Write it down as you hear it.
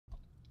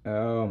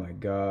Oh my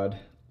god.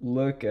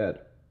 Look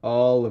at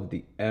all of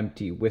the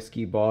empty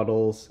whiskey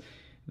bottles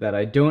that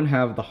I don't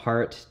have the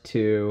heart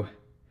to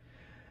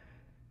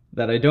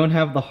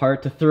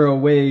throw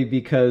away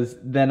because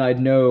then I'd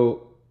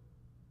know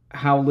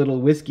how little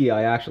whiskey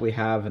I actually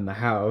have in the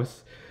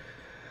house.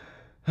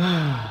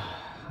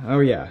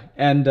 Oh yeah.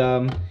 And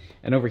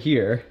over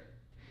here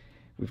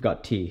we've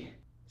got tea.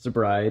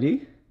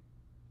 Sobriety,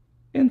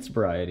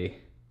 insobriety.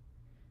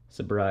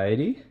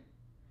 Sobriety,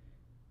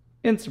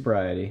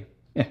 insobriety.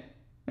 Yeah.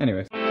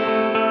 Anyways.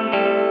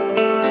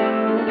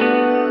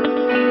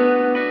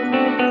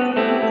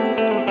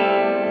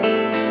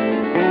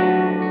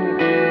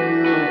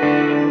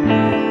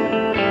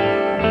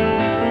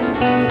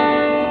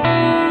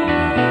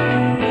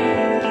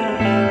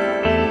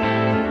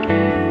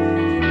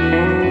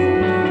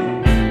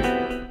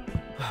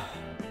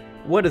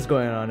 What is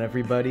going on,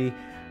 everybody?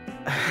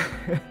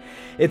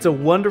 It's a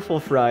wonderful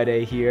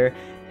Friday here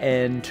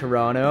in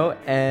Toronto,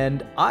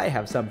 and I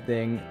have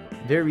something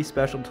very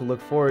special to look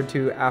forward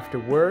to after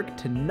work.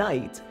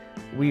 Tonight,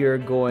 we are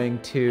going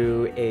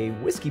to a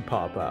whiskey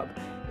pop-up.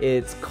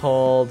 It's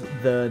called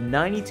the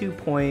 92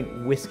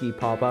 Point Whiskey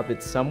Pop-Up.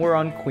 It's somewhere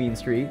on Queen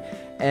Street,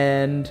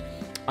 and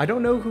I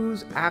don't know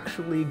who's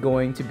actually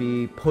going to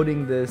be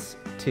putting this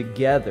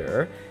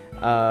together.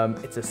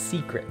 It's a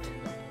secret,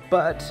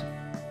 but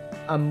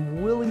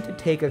I'm willing to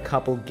take a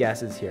couple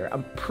guesses here.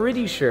 I'm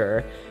pretty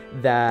sure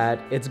that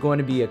it's going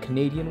to be a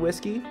Canadian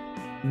whiskey,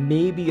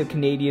 maybe a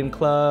Canadian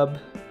club,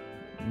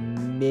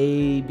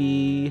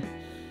 maybe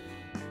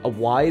a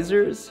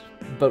Wiser's,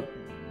 but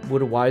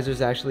would a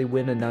Wiser's actually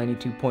win a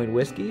 92 Point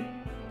whiskey?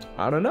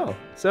 I don't know.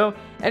 So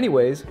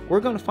anyways, we're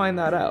gonna find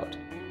that out.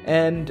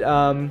 And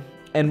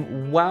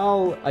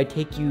while I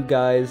take you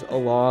guys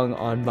along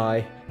on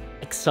my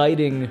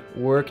exciting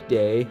work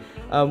day,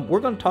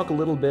 we're gonna talk a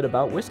little bit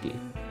about whiskey.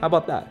 How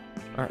about that?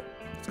 All right,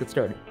 let's get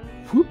started.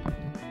 Whoop.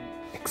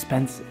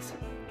 Expenses.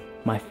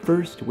 My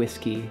first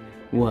whiskey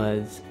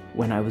was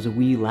when I was a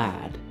wee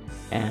lad,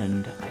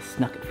 and I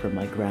snuck it from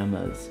my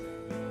grandma's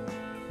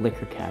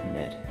liquor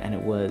cabinet, and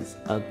it was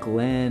a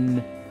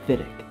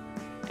Glenfiddich,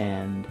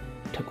 and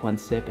I took one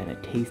sip and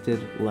it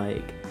tasted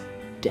like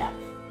death,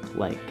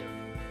 like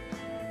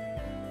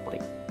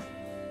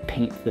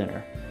paint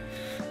thinner.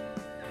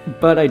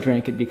 But I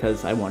drank it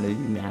because I wanted to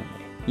be manly,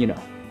 you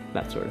know,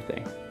 that sort of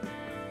thing.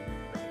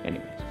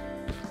 Anyways.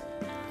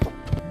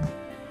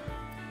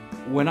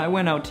 When I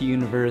went out to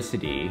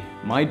university,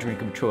 my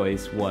drink of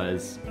choice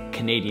was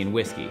Canadian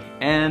whiskey,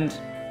 and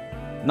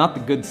not the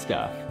good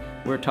stuff.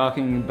 We're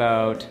talking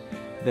about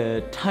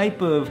the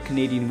type of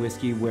Canadian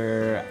whiskey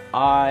where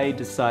I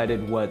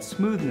decided what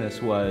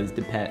smoothness was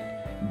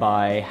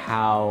by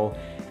how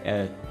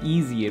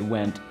easy it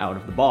went out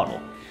of the bottle.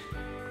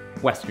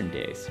 Western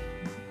days.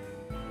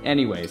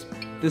 Anyways,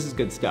 this is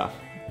good stuff.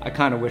 I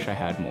kind of wish I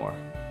had more.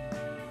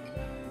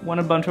 Won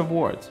a bunch of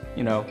awards,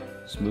 you know,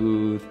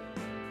 smooth,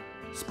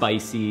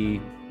 spicy,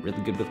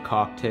 really good with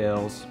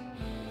cocktails.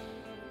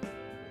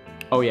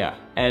 Oh yeah,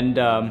 and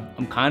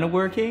I'm kind of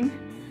working.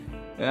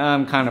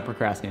 I'm kind of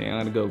procrastinating. I'm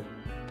gonna go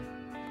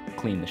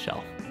clean the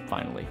shelf,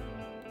 finally.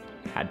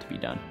 Had to be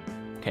done.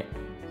 Okay.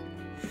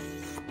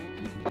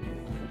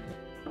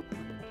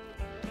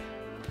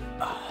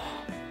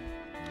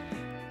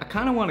 I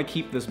kind of want to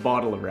keep this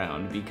bottle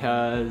around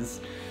because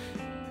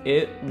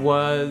it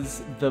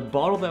was the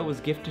bottle that was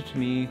gifted to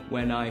me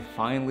when I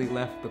finally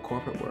left the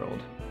corporate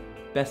world.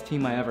 Best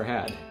team I ever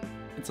had.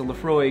 It's a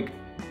Lefroy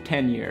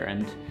 10-year,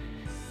 and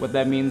what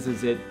that means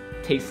is it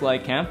tastes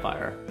like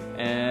campfire,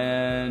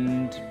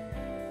 and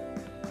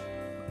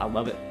I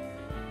love it.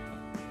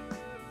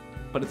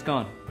 But it's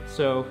gone.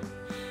 So,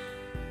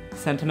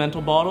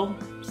 sentimental bottle,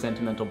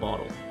 sentimental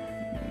bottle.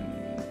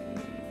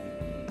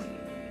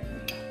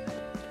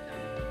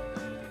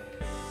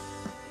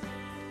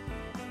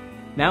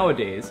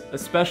 Nowadays,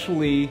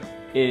 especially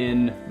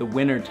in the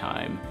winter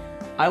time,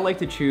 I like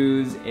to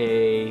choose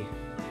a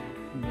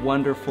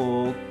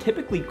wonderful,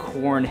 typically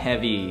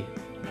corn-heavy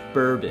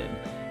bourbon.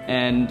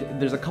 And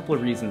there's a couple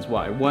of reasons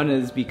why. One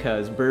is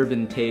because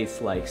bourbon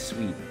tastes like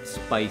sweet,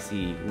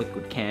 spicy,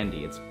 liquid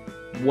candy. It's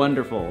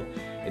wonderful.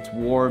 It's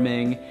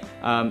warming.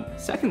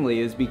 Secondly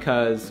is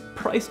because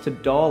price to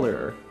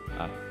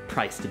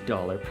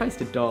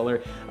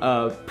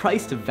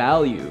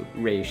value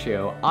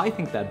ratio, I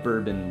think that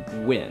bourbon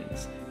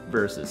wins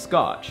versus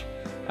Scotch.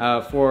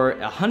 For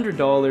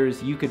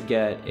 $100, you could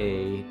get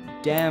a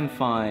damn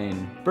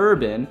fine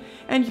bourbon,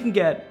 and you can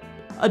get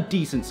a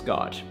decent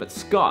Scotch, but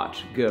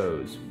Scotch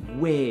goes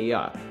way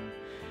up.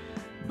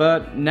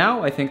 But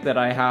now I think that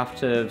I have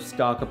to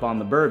stock up on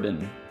the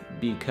bourbon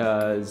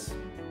because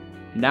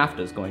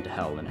NAFTA's going to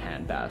hell in a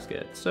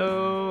handbasket.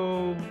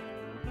 So,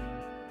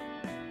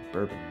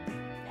 bourbon.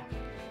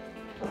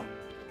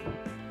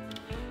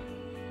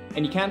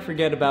 And you can't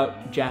forget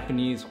about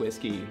Japanese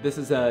whiskey. This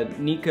is a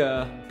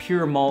Nikka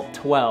Pure Malt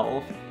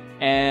 12,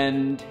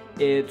 and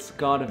it's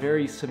got a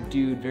very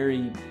subdued,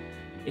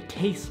 it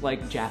tastes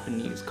like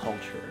Japanese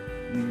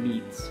culture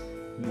meets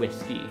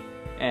whiskey.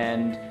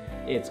 And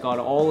it's got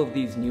all of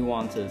these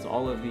nuances,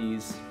 all of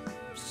these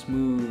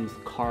smooth,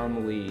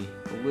 caramely,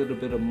 a little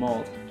bit of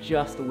malt,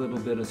 just a little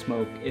bit of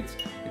smoke. It's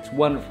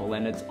wonderful,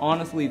 and it's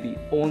honestly the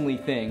only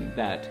thing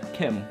that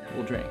Kim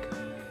will drink.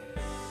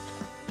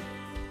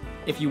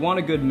 If you want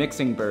a good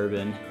mixing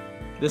bourbon,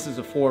 this is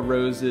a Four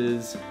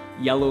Roses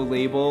yellow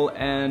label,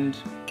 and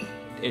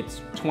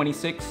it's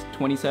 $26,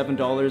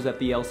 $27 at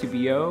the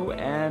LCBO,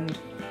 and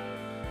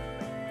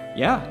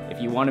yeah, if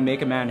you want to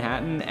make a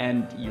Manhattan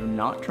and you're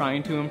not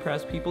trying to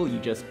impress people, you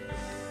just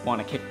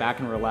want to kick back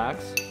and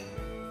relax.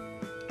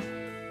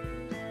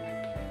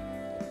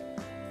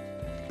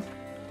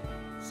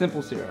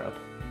 Simple syrup.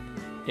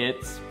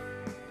 It's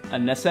a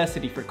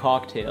necessity for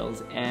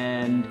cocktails,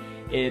 and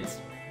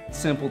it's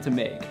simple to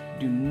make.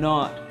 Do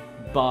not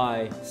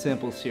buy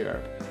simple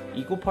syrup.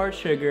 Equal parts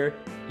sugar,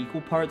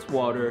 equal parts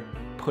water,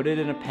 put it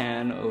in a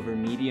pan over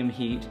medium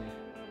heat,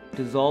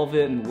 dissolve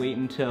it and wait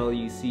until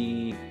you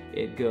see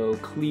it go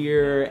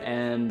clear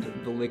and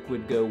the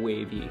liquid go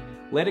wavy.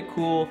 Let it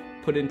cool,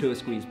 put it into a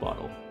squeeze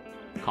bottle.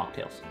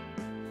 Cocktails.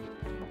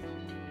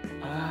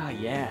 Ah,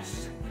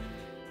 yes.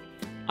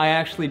 I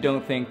actually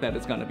don't think that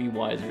it's gonna be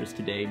Wiser's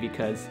today,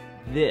 because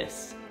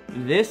this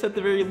at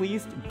the very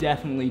least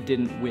definitely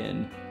didn't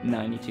win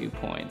 92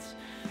 points.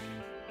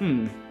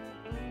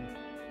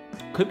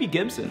 Could be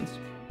Gibson's.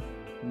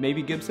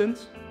 Maybe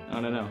Gibson's?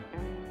 I don't know.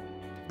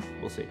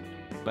 We'll see.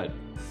 But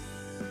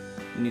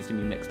it needs to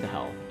be mixed to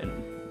hell and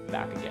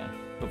back again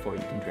before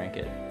you can drink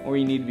it. Or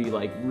you need to be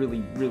like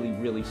really, really,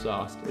 really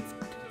sauced. It's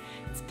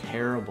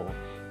terrible.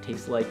 It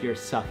tastes like you're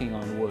sucking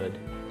on wood,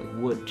 like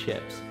wood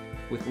chips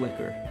with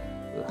liquor.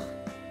 Ugh.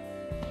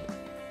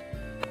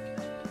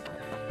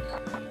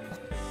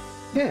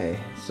 Okay,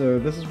 so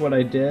this is what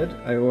I did.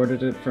 I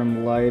ordered it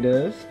from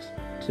lightest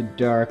to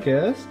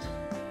darkest.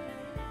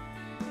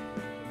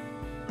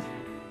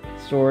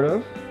 Sort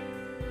of.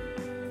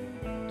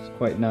 It's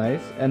quite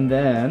nice. And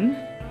then,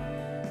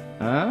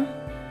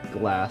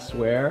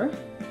 glassware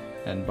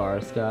and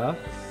bar stuff.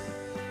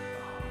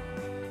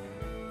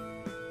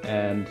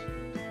 And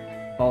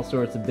all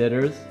sorts of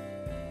bitters.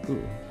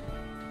 Ooh.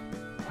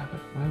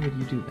 Why would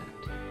you do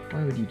that?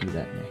 Why would you do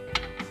that,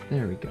 Nick?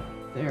 There we go.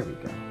 There we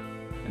go.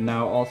 And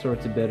now all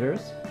sorts of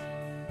bitters.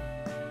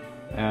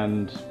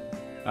 And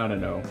I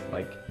don't know,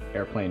 like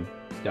airplane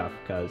stuff,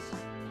 because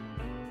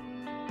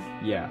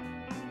yeah,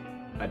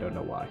 I don't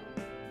know why.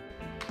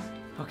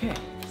 Okay,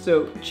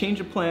 so change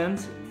of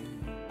plans.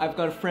 I've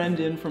got a friend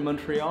in from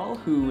Montreal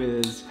who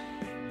is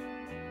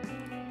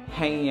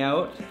hanging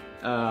out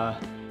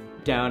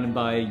down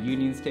by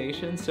Union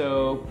Station,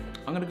 so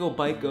I'm gonna go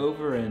bike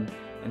over and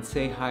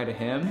say hi to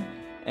him,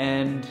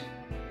 and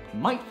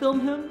might film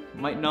him,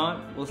 might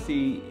not. We'll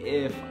see.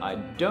 If I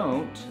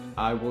don't,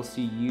 I will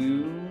see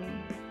you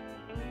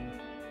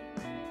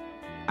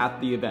at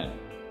the event.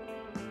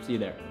 See you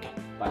there. Okay,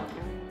 bye.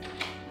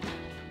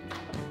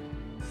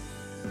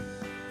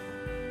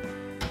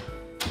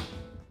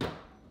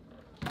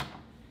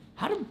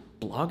 How do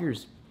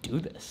bloggers do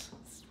this?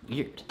 It's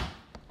weird.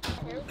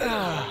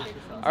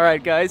 All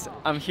right, guys,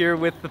 I'm here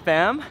with the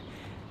fam.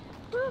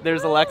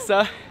 There's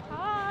Alexa.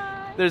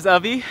 Hi. There's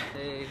Avi.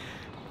 Hey.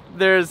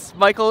 There's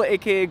Michael,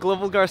 aka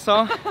Global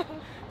Garçon.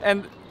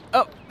 And,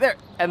 oh, there.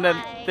 And then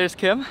Hi. there's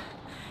Kim.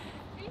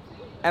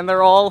 And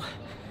they're all,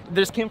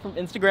 there's Kim from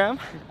Instagram,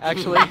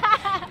 actually.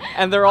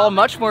 And they're all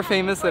much more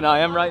famous than I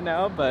am right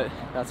now, but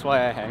that's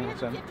why I hang with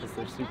them, because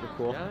they're super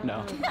cool.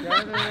 No.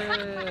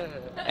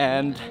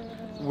 And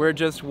we're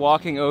just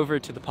walking over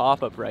to the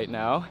pop-up right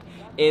now.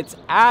 It's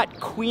at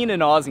Queen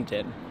and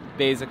Ossington,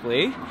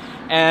 basically.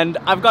 And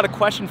I've got a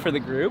question for the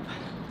group.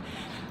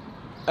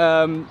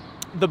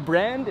 The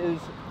brand is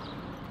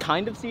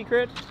kind of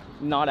secret,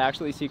 not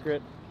actually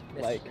secret.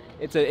 Like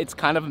it's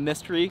kind of a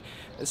mystery.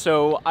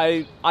 So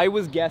I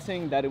was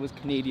guessing that it was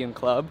Canadian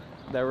Club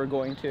that we're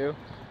going to,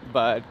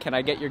 but can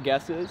I get your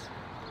guesses?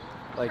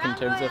 Like Crown in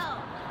terms Royal.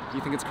 Of,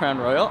 you think it's Crown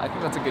Royal? I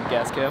think that's a good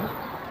guess, Kim.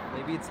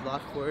 Maybe it's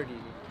Lot 40.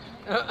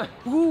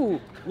 Ooh,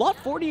 Lot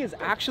 40 is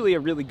actually a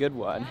really good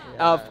one.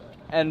 Yeah.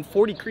 And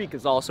 40 Creek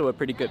is also a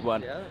pretty good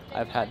one. Yeah.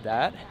 I've had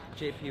that.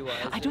 JP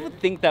Wiser. I don't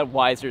think that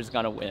Wiser's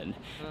gonna win.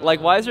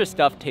 Like, Wiser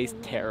stuff tastes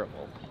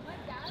terrible.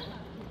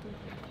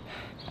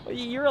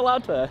 You're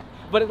allowed to,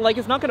 but like,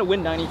 it's not gonna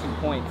win 92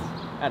 points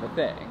at a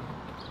thing.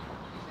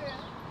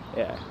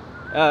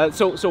 Yeah.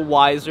 So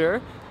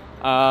Wiser.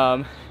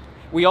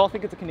 We all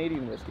think it's a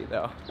Canadian whiskey,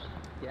 though.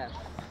 Yes.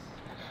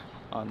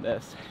 On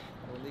this.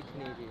 Only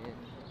Canadian.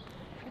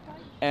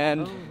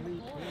 And Only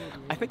Canadian.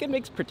 I think it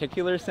makes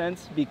particular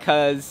sense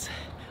because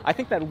I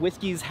think that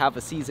whiskeys have a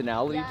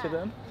seasonality to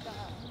them.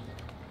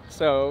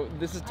 So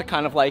this is to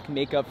kind of like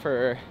make up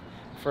for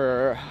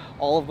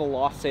all of the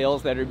lost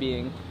sales that are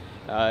being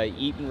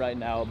eaten right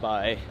now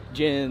by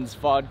gins,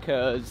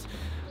 vodkas.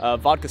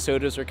 Vodka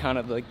sodas are kind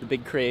of like the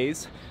big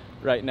craze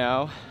right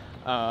now.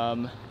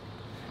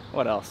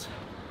 What else?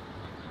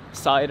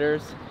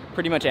 Ciders.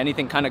 Pretty much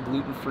anything kind of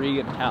gluten-free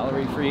and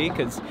calorie-free,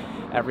 because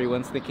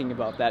everyone's thinking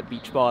about that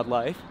beach bod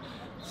life.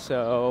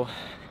 So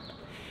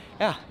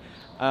yeah,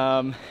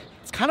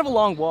 it's kind of a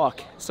long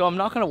walk, so I'm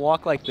not gonna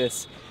walk like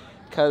this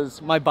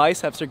because my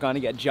biceps are gonna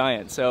get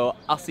giant, so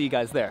I'll see you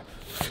guys there.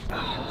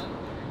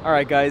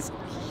 Alright guys,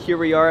 here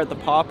we are at the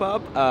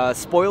pop-up.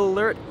 Spoiler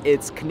alert,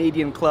 it's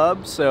Canadian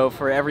Club, so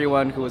for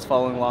everyone who was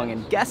following along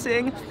and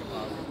guessing,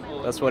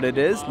 that's what it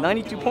is,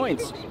 92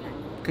 points.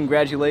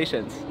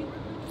 Congratulations.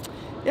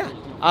 Yeah,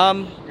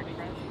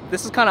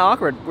 this is kind of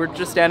awkward. We're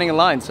just standing in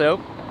line, so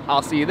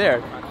I'll see you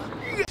there.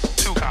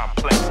 Too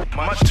complex,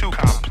 much too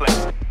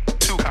complex,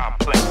 too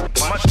complex,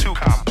 much too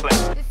complex,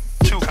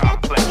 too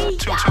complex,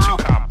 too complex,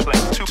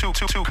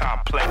 too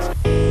complex.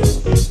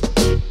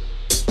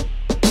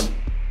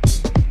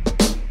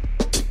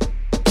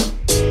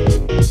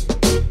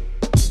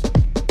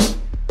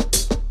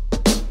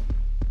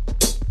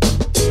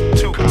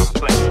 Too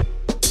complex.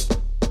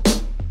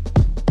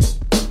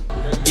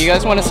 Do you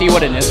guys want to see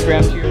what an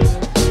Instagram tier is?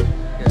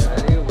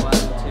 Ready? 1,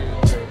 2,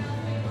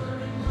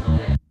 3.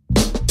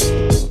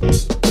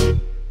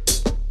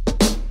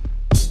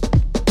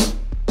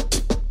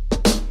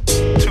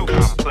 Too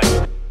complex.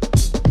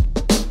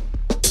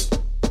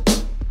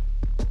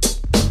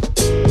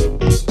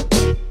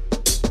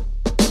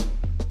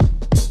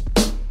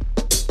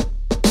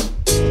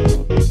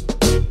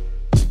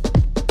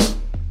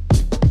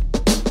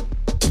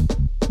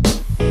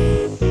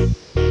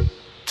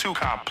 Too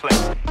complex.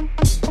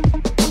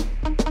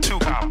 Too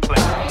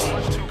complex.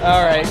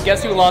 Alright,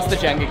 guess who lost the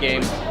Jenga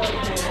game?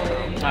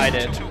 I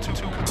did.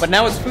 But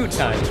now it's food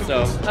time,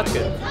 so that's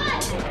good.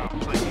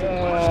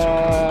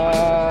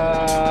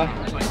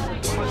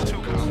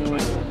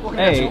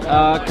 Hey,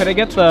 could I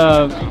get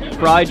the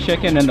fried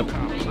chicken and the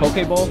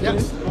poke bowl,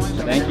 please?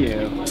 Thank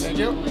you. Thank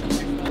you.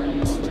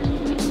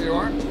 Here you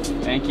are.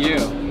 Thank you.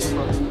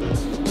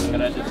 I'm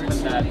gonna just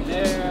put that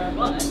there.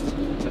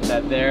 Put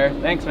that there.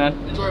 Thanks, man.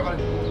 Enjoy,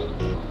 buddy.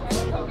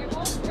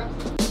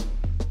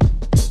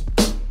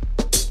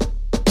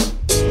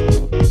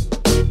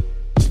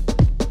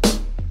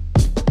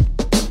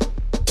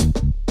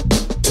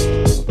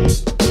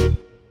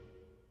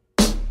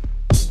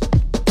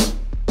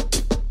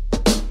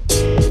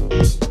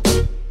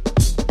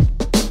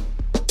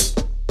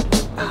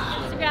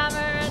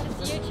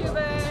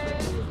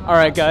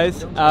 Alright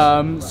guys,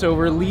 so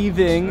we're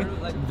leaving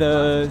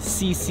the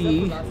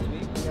CC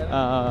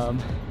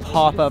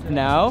pop-up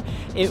now.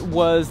 It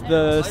was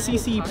the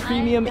CC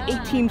Premium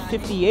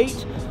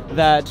 1858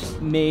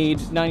 that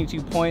made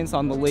 92 points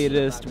on the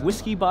latest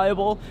Whisky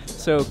Bible,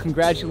 so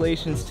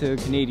congratulations to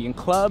Canadian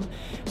Club.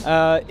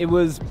 It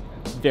was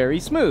very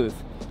smooth.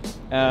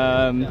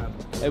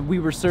 We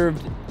were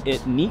served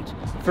it neat,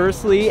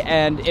 firstly,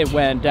 and it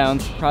went down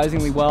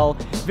surprisingly well.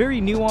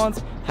 Very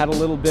nuanced, had a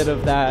little bit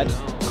of that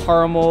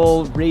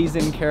caramel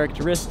raisin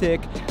characteristic,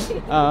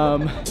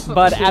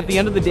 but at the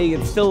end of the day,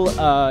 it's still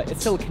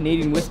a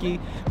Canadian whiskey,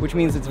 which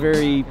means it's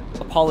very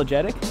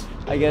apologetic,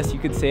 I guess you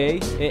could say.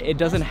 It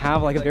doesn't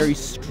have like a very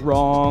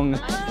strong,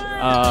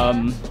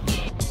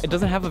 it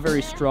doesn't have a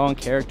very strong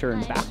character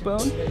and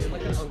backbone,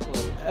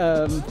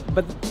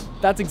 but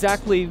that's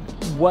exactly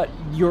what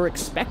you're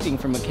expecting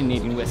from a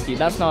Canadian whiskey.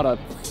 That's not a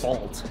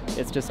fault.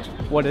 It's just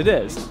what it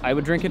is. I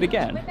would drink it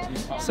again.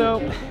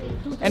 So,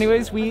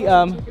 anyways, we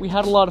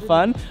had a lot of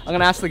fun. I'm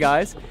gonna ask the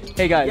guys.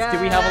 Hey guys, did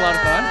we have a lot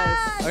of fun?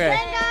 Okay.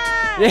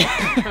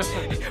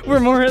 Yeah. We're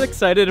more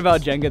excited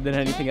about Jenga than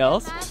anything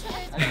else.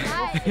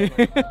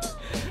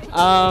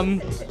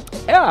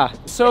 Yeah,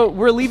 so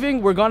we're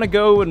leaving. We're gonna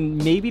go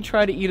and maybe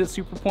try to eat at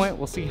Super Point.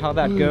 We'll see how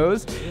that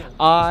goes.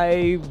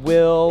 I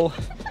will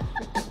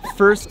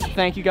first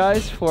thank you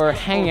guys for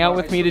hanging out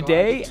with me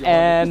today,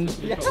 and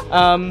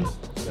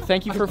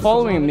thank you for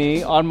following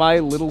me on my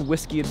little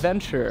whiskey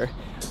adventure.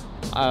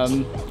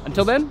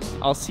 Until then,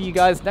 I'll see you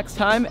guys next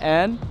time,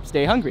 and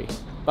stay hungry.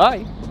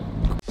 Bye.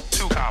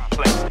 Too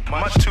complex,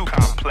 much too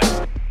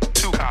complex,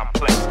 too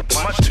complex,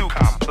 much too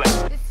complex,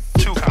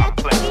 too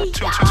complex,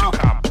 too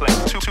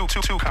complex,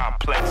 too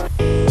complex.